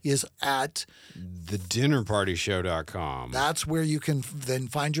up is at thedinnerpartyshow.com. That's where you can then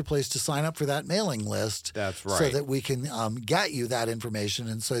find your place to sign up for that mailing list. That's right. So that we can get you that information,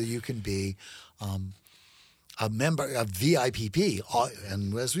 and so you can be a member of VIPP.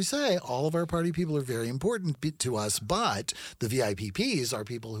 And as we say, all of our party people are very important to us, but the VIPPs are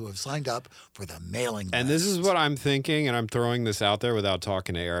people who have signed up for the mailing list. And this is what I'm thinking, and I'm throwing this out there without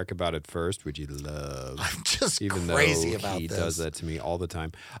talking to Eric about it first, which he loves. I'm just even crazy though about he this. does that to me all the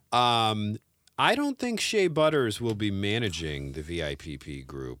time. I don't think Shea Butters will be managing the VIPP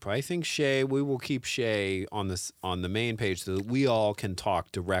group. I think we will keep Shea on the main page so that we all can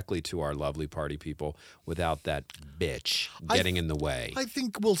talk directly to our lovely party people without that bitch getting in the way. I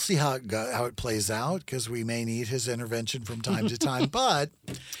think we'll see how it plays out, because we may need his intervention from time to time. But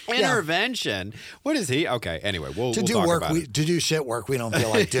intervention? What is he? Okay. Anyway, we'll talk about it. To do shit work we don't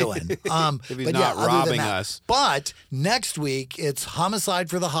feel like doing. If he's not robbing us. But next week it's Homicide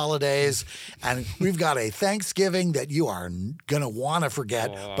for the Holidays. And we've got a Thanksgiving that you are going to want to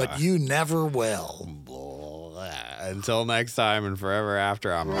forget, but you never will. Until next time and forever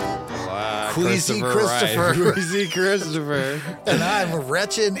after, I'm Queasy Christopher. Queasy Christopher. And I'm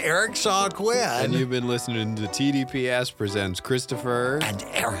wretched Eric Shaw Quinn. And you've been listening to TDPS Presents Christopher and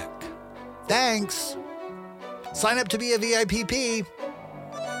Eric. Thanks. Sign up to be a VIPP.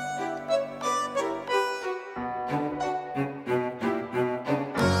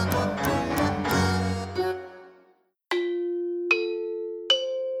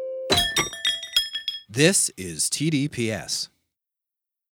 This is TDPS.